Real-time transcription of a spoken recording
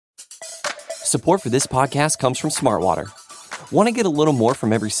Support for this podcast comes from Smartwater. Want to get a little more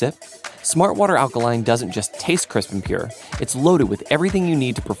from every sip? Smartwater Alkaline doesn't just taste crisp and pure, it's loaded with everything you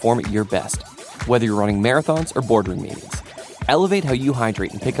need to perform at your best, whether you're running marathons or boardroom meetings. Elevate how you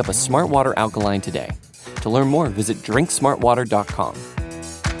hydrate and pick up a Smartwater Alkaline today. To learn more, visit drinksmartwater.com.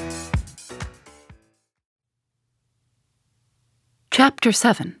 Chapter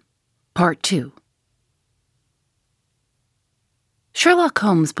 7, Part 2. Sherlock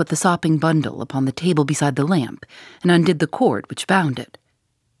Holmes put the sopping bundle upon the table beside the lamp and undid the cord which bound it.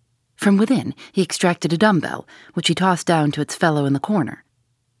 From within, he extracted a dumbbell, which he tossed down to its fellow in the corner.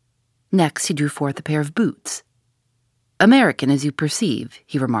 Next, he drew forth a pair of boots. "American, as you perceive,"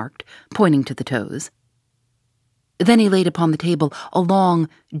 he remarked, pointing to the toes. Then he laid upon the table a long,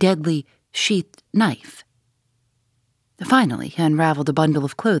 deadly, sheathed knife. Finally, he unraveled a bundle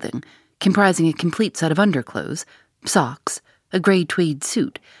of clothing, comprising a complete set of underclothes, socks, a gray tweed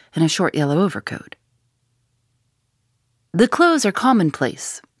suit, and a short yellow overcoat. "The clothes are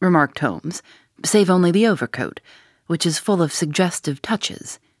commonplace," remarked Holmes, "save only the overcoat, which is full of suggestive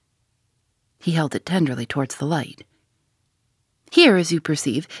touches." He held it tenderly towards the light. "Here, as you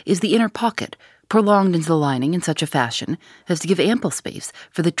perceive, is the inner pocket, prolonged into the lining in such a fashion as to give ample space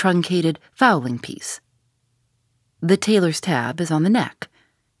for the truncated fowling piece. The tailor's tab is on the neck.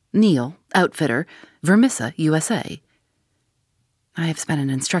 Neal, outfitter, Vermissa, USA. I have spent an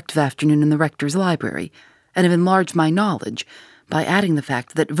instructive afternoon in the rector's library, and have enlarged my knowledge by adding the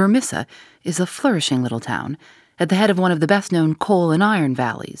fact that Vermissa is a flourishing little town at the head of one of the best-known coal and iron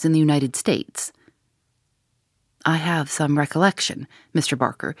valleys in the United States. I have some recollection, Mr.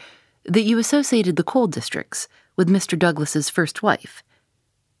 Barker, that you associated the coal districts with Mr. Douglas's first wife,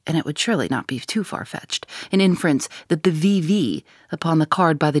 and it would surely not be too far-fetched an inference that the VV upon the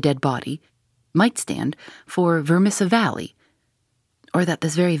card by the dead body might stand for Vermissa Valley, or that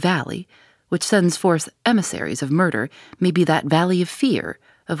this very valley, which sends forth emissaries of murder, may be that valley of fear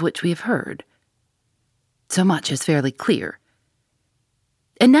of which we have heard. So much is fairly clear.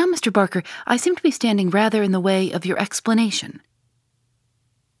 And now, Mr. Barker, I seem to be standing rather in the way of your explanation."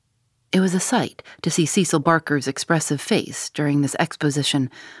 It was a sight to see Cecil Barker's expressive face during this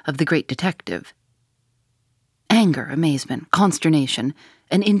exposition of the great detective. Anger, amazement, consternation,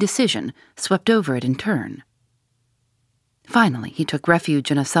 and indecision swept over it in turn. Finally, he took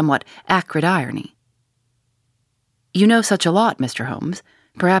refuge in a somewhat acrid irony. "You know such a lot, Mr. Holmes.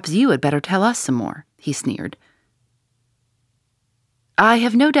 Perhaps you had better tell us some more," he sneered. "I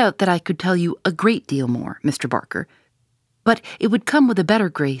have no doubt that I could tell you a great deal more, Mr. Barker, but it would come with a better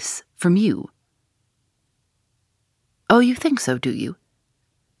grace from you." "Oh, you think so, do you?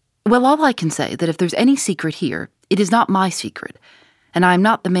 Well, all I can say that if there's any secret here, it is not my secret, and I am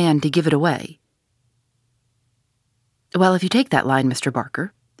not the man to give it away." "Well, if you take that line, Mr.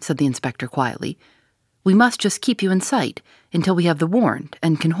 Barker," said the inspector quietly, "we must just keep you in sight until we have the warrant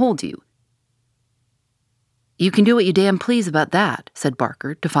and can hold you." "You can do what you damn please about that," said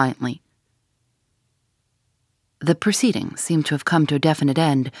Barker defiantly. The proceedings seemed to have come to a definite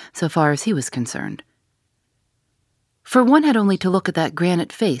end so far as he was concerned. For one had only to look at that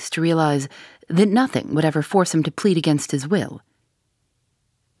granite face to realize that nothing would ever force him to plead against his will.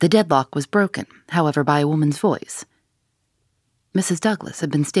 The deadlock was broken, however, by a woman's voice. Mrs. Douglas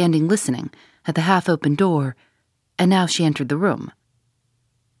had been standing listening at the half-open door, and now she entered the room.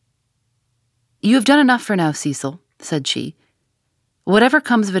 "You have done enough for now, Cecil," said she. "Whatever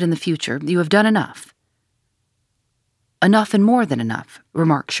comes of it in the future, you have done enough." "Enough and more than enough,"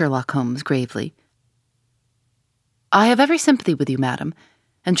 remarked Sherlock Holmes gravely. "I have every sympathy with you, madam,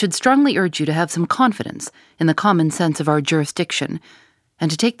 and should strongly urge you to have some confidence in the common sense of our jurisdiction, and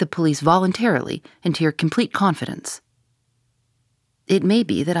to take the police voluntarily into your complete confidence. It may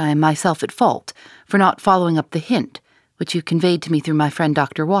be that I am myself at fault for not following up the hint which you conveyed to me through my friend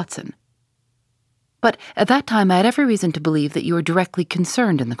Dr. Watson. But at that time I had every reason to believe that you were directly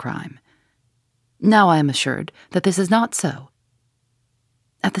concerned in the crime. Now I am assured that this is not so.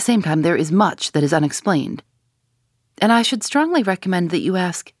 At the same time, there is much that is unexplained, and I should strongly recommend that you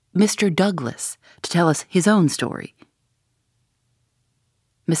ask Mr. Douglas to tell us his own story."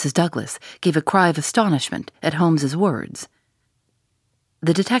 Mrs. Douglas gave a cry of astonishment at Holmes's words.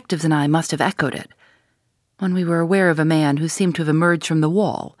 The detectives and I must have echoed it, when we were aware of a man who seemed to have emerged from the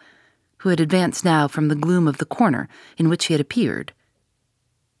wall, who had advanced now from the gloom of the corner in which he had appeared.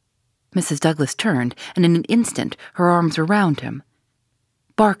 Mrs. Douglas turned, and in an instant her arms were round him.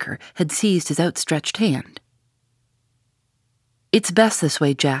 Barker had seized his outstretched hand. "It's best this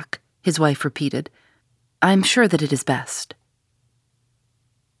way, Jack," his wife repeated. "I am sure that it is best."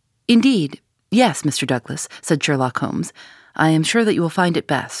 "Indeed, yes, Mr. Douglas," said Sherlock Holmes. "I am sure that you will find it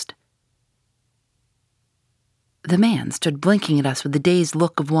best." The man stood blinking at us with the dazed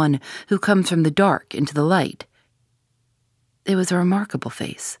look of one who comes from the dark into the light. It was a remarkable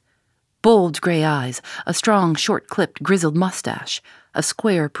face. Bold gray eyes, a strong, short-clipped, grizzled mustache, a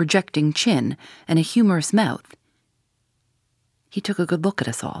square, projecting chin, and a humorous mouth. He took a good look at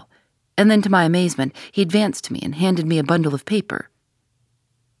us all, and then to my amazement, he advanced to me and handed me a bundle of paper.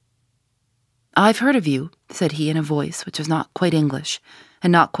 "I've heard of you," said he in a voice which was not quite English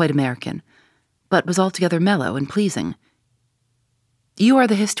and not quite American, but was altogether mellow and pleasing. "You are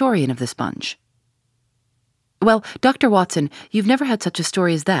the historian of this bunch." "Well, Dr. Watson, you've never had such a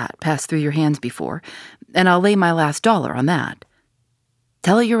story as that pass through your hands before, and I'll lay my last dollar on that.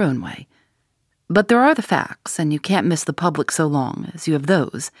 Tell it your own way. But there are the facts, and you can't miss the public so long as you have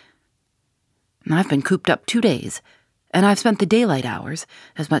those. I've been cooped up 2 days, and I've spent the daylight hours,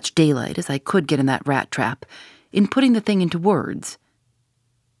 as much daylight as I could get in that rat trap, in putting the thing into words.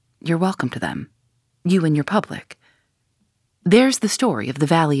 You're welcome to them, you and your public. There's the story of the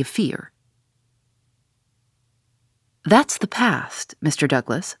Valley of Fear." "That's the past, Mr.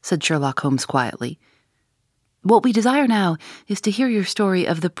 Douglas," said Sherlock Holmes quietly. "What we desire now is to hear your story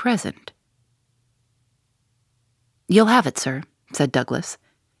of the present." "You'll have it, sir," said Douglas.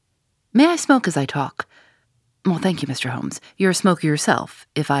 "May I smoke as I talk?" "Well, thank you, Mr. Holmes. You're a smoker yourself,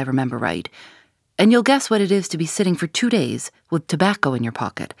 if I remember right. And you'll guess what it is to be sitting for 2 days with tobacco in your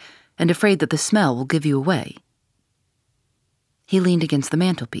pocket and afraid that the smell will give you away." He leaned against the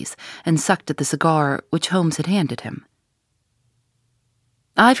mantelpiece and sucked at the cigar which Holmes had handed him.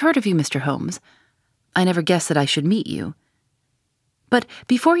 "I've heard of you, Mr. Holmes. I never guessed that I should meet you. But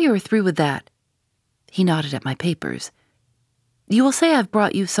before you are through with that," he nodded at my papers, "you will say I've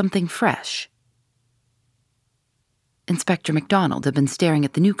brought you something fresh." Inspector MacDonald had been staring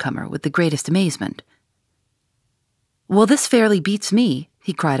at the newcomer with the greatest amazement. "Well, this fairly beats me,"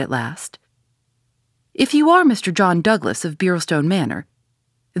 he cried at last. "If you are Mr. John Douglas of Birlstone Manor,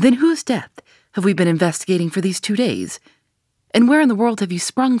 then whose death have we been investigating for these 2 days? And where in the world have you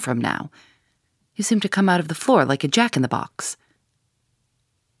sprung from now? You seem to come out of the floor like a jack-in-the-box."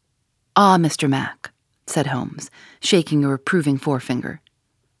 "Ah, Mr. Mac," said Holmes, shaking a reproving forefinger.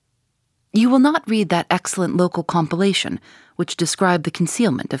 "You will not read that excellent local compilation which described the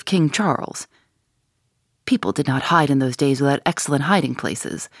concealment of King Charles. People did not hide in those days without excellent hiding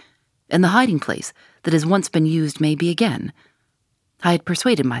places, and the hiding place that has once been used may be again. I had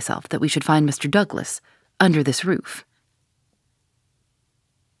persuaded myself that we should find Mr. Douglas under this roof."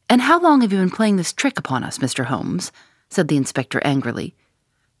 "And how long have you been playing this trick upon us, Mr. Holmes?" said the inspector angrily.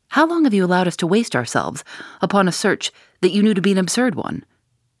 "How long have you allowed us to waste ourselves upon a search that you knew to be an absurd one?"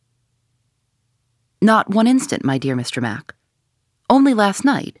 "Not 1 instant, my dear Mr. Mac. Only last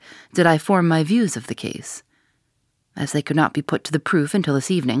night did I form my views of the case. As they could not be put to the proof until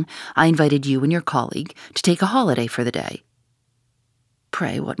this evening, I invited you and your colleague to take a holiday for the day.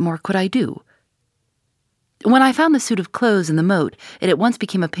 Pray, what more could I do? When I found the suit of clothes in the moat, it at once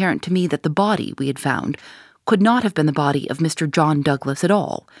became apparent to me that the body we had found could not have been the body of Mr. John Douglas at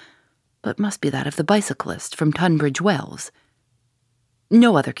all, but must be that of the bicyclist from Tunbridge Wells.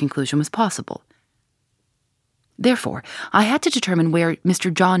 No other conclusion was possible. Therefore, I had to determine where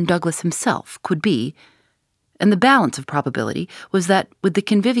Mr. John Douglas himself could be, and the balance of probability was that, with the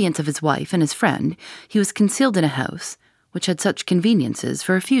convenience of his wife and his friend, he was concealed in a house which had such conveniences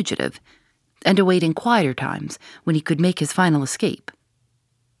for a fugitive, and awaiting quieter times when he could make his final escape.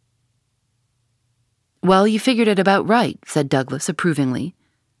 "Well, you figured it about right," said Douglas approvingly.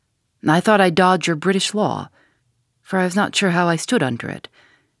 "I thought I'd dodge your British law, for I was not sure how I stood under it,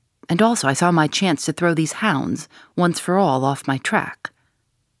 and also I saw my chance to throw these hounds, once for all, off my track.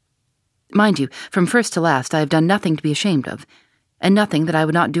 Mind you, from first to last I have done nothing to be ashamed of, and nothing that I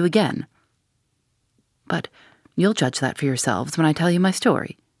would not do again. But you'll judge that for yourselves when I tell you my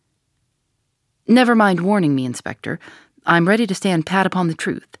story. Never mind warning me, Inspector. I'm ready to stand pat upon the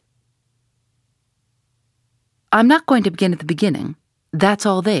truth. I'm not going to begin at the beginning. That's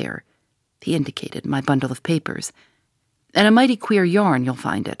all there," he indicated my bundle of papers. "And a mighty queer yarn you'll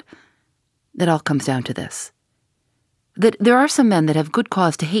find it. It all comes down to this: that there are some men that have good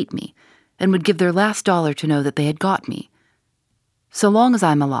cause to hate me, and would give their last dollar to know that they had got me. So long as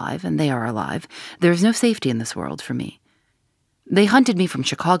I'm alive, and they are alive, there is no safety in this world for me. They hunted me from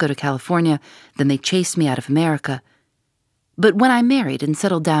Chicago to California, then they chased me out of America. But when I married and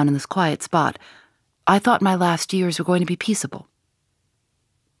settled down in this quiet spot, I thought my last years were going to be peaceable.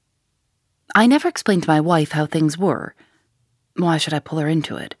 I never explained to my wife how things were. Why should I pull her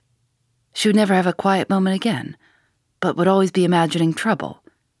into it? She would never have a quiet moment again, but would always be imagining trouble.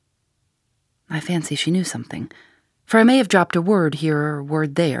 I fancy she knew something, for I may have dropped a word here or a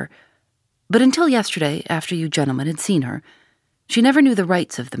word there, But until yesterday, after you gentlemen had seen her, she never knew the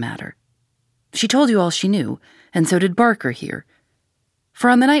rights of the matter. She told you all she knew, and so did Barker here. For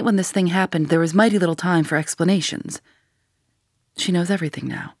on the night when this thing happened, there was mighty little time for explanations. She knows everything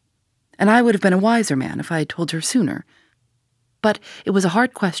now, and I would have been a wiser man if I had told her sooner. But it was a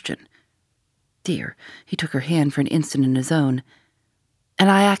hard question. Dear, he took her hand for an instant in his own, and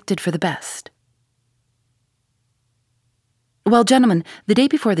I acted for the best. Well, gentlemen, the day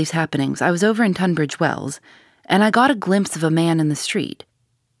before these happenings, I was over in Tunbridge Wells, and I got a glimpse of a man in the street.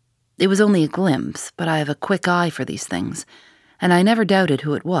 It was only a glimpse, but I have a quick eye for these things, and I never doubted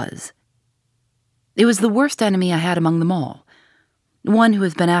who it was. It was the worst enemy I had among them all, one who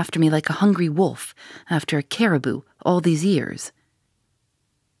has been after me like a hungry wolf after a caribou all these years.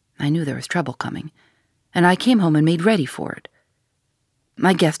 I knew there was trouble coming, and I came home and made ready for it.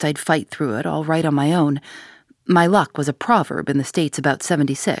 I guessed I'd fight through it all right on my own. My luck was a proverb in the States about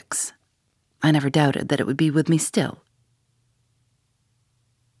 76. I never doubted that it would be with me still.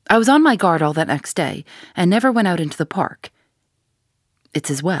 I was on my guard all that next day, and never went out into the park.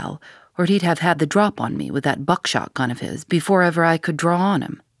 It's as well, or he'd have had the drop on me with that buckshot gun of his before ever I could draw on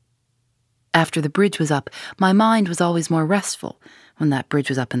him. After the bridge was up, my mind was always more restful when that bridge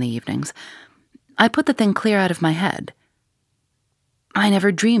was up in the evenings. I put the thing clear out of my head. I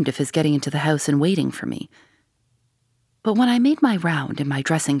never dreamed of his getting into the house and waiting for me. But when I made my round in my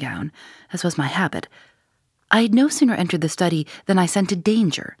dressing gown, as was my habit, I had no sooner entered the study than I scented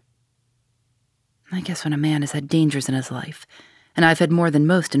danger. I guess when a man has had dangers in his life, and I've had more than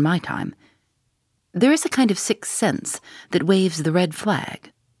most in my time, there is a kind of sixth sense that waves the red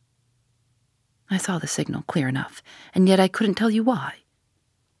flag. I saw the signal clear enough, and yet I couldn't tell you why.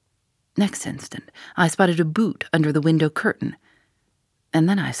 Next instant, I spotted a boot under the window curtain, and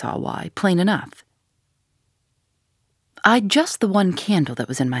then I saw why, plain enough. I'd just the one candle that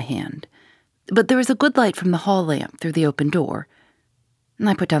was in my hand, but there was a good light from the hall lamp through the open door.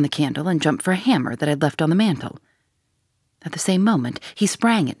 I put down the candle and jumped for a hammer that I'd left on the mantel. At the same moment, he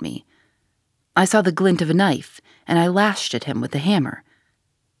sprang at me. I saw the glint of a knife, and I lashed at him with the hammer.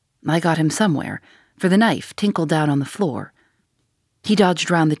 I got him somewhere, for the knife tinkled down on the floor. He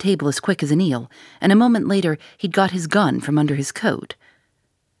dodged round the table as quick as an eel, and a moment later he'd got his gun from under his coat.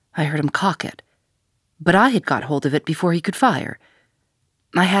 I heard him cock it, but I had got hold of it before he could fire.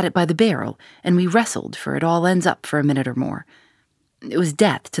 I had it by the barrel, and we wrestled for it all ends up for a minute or more. It was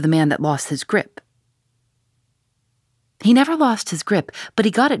death to the man that lost his grip. He never lost his grip, but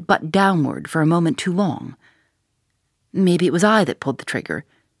he got it butt downward for a moment too long. Maybe it was I that pulled the trigger.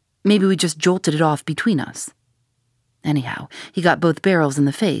 Maybe we just jolted it off between us. Anyhow, he got both barrels in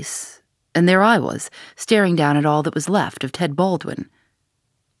the face, and there I was, staring down at all that was left of Ted Baldwin.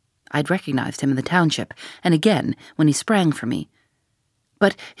 I'd recognized him in the township, and again when he sprang for me.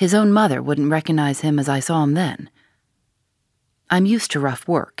 But his own mother wouldn't recognize him as I saw him then. I'm used to rough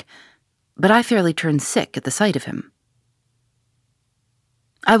work, but I fairly turned sick at the sight of him.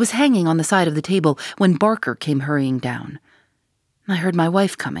 I was hanging on the side of the table when Barker came hurrying down. I heard my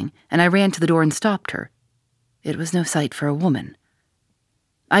wife coming, and I ran to the door and stopped her. It was no sight for a woman.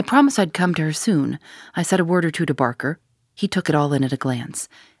 I promised I'd come to her soon. I said a word or two to Barker. He took it all in at a glance,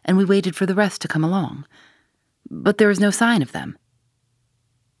 and we waited for the rest to come along. But there was no sign of them.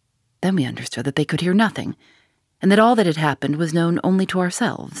 Then we understood that they could hear nothing, and that all that had happened was known only to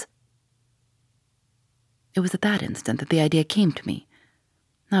ourselves. It was at that instant that the idea came to me.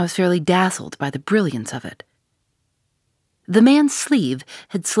 I was fairly dazzled by the brilliance of it. The man's sleeve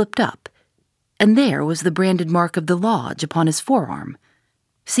had slipped up, and there was the branded mark of the lodge upon his forearm.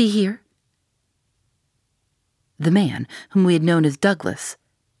 See here? The man, whom we had known as Douglas,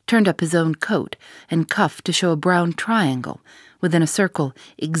 turned up his own coat and cuffed to show a brown triangle within a circle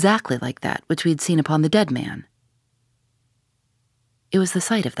exactly like that which we had seen upon the dead man. It was the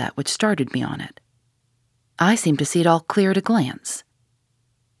sight of that which started me on it. I seemed to see it all clear at a glance.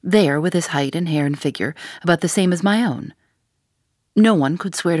 There, with his height and hair and figure, about the same as my own. No one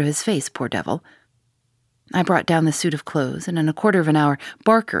could swear to his face, poor devil. I brought down the suit of clothes, and in a quarter of an hour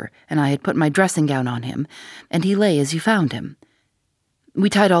Barker and I had put my dressing gown on him, and he lay as you found him. We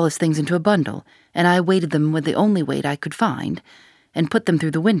tied all his things into a bundle, and I weighted them with the only weight I could find, and put them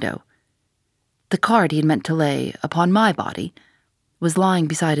through the window. The card he had meant to lay upon my body was lying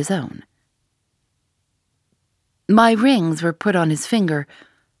beside his own. My rings were put on his finger,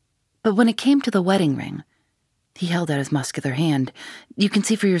 but when it came to the wedding ring, he held out his muscular hand. You can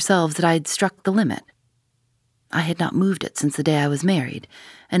see for yourselves that I had struck the limit. I had not moved it since the day I was married,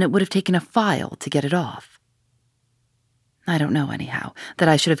 and it would have taken a file to get it off. I don't know, anyhow, that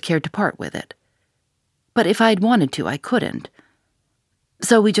I should have cared to part with it. But if I had wanted to, I couldn't.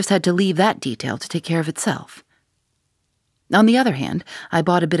 So we just had to leave that detail to take care of itself. On the other hand, I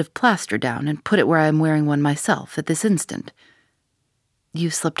bought a bit of plaster down and put it where I am wearing one myself at this instant. You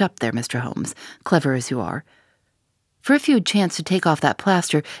slipped up there, Mr. Holmes, clever as you are. For if you had chanced to take off that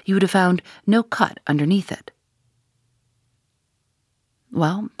plaster, you would have found no cut underneath it.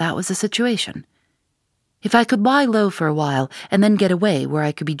 Well, that was the situation. If I could lie low for a while and then get away where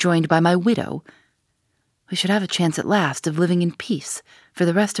I could be joined by my widow, we should have a chance at last of living in peace for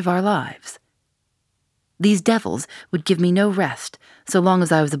the rest of our lives. These devils would give me no rest so long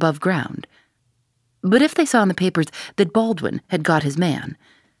as I was above ground. But if they saw in the papers that Baldwin had got his man,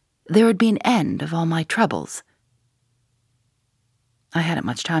 there would be an end of all my troubles. I hadn't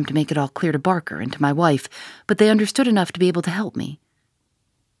much time to make it all clear to Barker and to my wife, but they understood enough to be able to help me.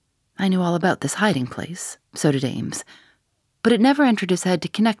 I knew all about this hiding place, so did Ames, but it never entered his head to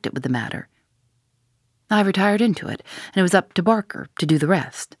connect it with the matter. I retired into it, and it was up to Barker to do the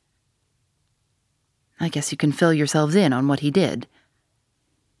rest. I guess you can fill yourselves in on what he did.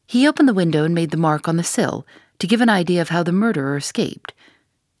 He opened the window and made the mark on the sill to give an idea of how the murderer escaped.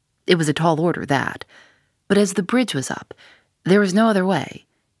 It was a tall order, that, but as the bridge was up, there was no other way.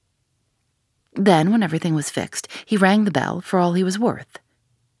 Then, when everything was fixed, he rang the bell for all he was worth.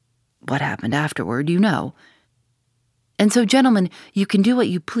 What happened afterward, you know. And so, gentlemen, you can do what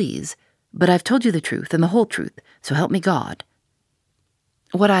you please, but I've told you the truth and the whole truth, so help me God.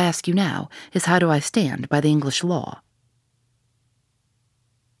 What I ask you now is, how do I stand by the English law?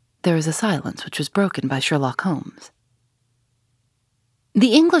 There was a silence which was broken by Sherlock Holmes.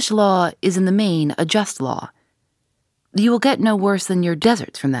 The English law is in the main a just law. You will get no worse than your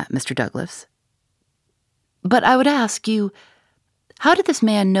deserts from that, Mr. Douglas. But I would ask you, how did this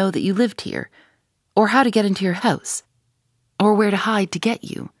man know that you lived here, or how to get into your house, or where to hide to get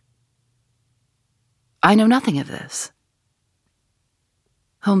you? I know nothing of this.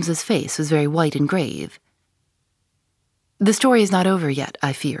 Holmes's face was very white and grave. The story is not over yet,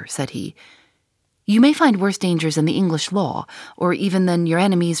 I fear, said he. You may find worse dangers in the English law, or even than your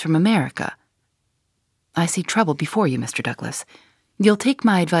enemies from America. I see trouble before you, Mr. Douglas. You'll take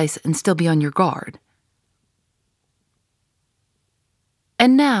my advice and still be on your guard.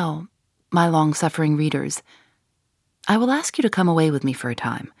 And now, my long-suffering readers, I will ask you to come away with me for a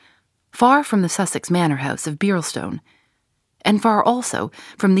time, far from the Sussex manor house of Birlstone, and far also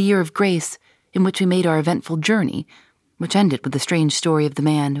from the year of grace in which we made our eventful journey, which ended with the strange story of the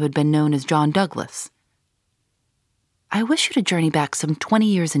man who had been known as John Douglas. I wish you to journey back some 20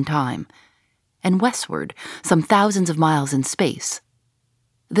 years in time, and westward some thousands of miles in space,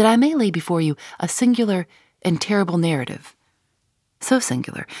 that I may lay before you a singular and terrible narrative, so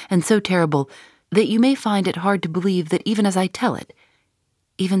singular and so terrible that you may find it hard to believe that even as I tell it,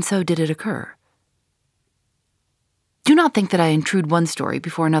 even so did it occur. Do not think that I intrude one story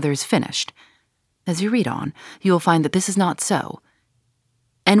before another is finished. As you read on, you will find that this is not so.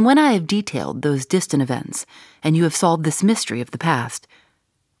 And when I have detailed those distant events, and you have solved this mystery of the past,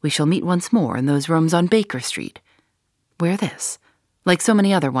 we shall meet once more in those rooms on Baker Street, where this, like so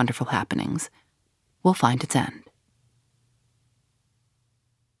many other wonderful happenings, will find its end.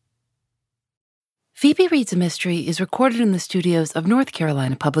 Phoebe Reads a Mystery is recorded in the studios of North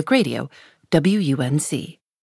Carolina Public Radio, WUNC.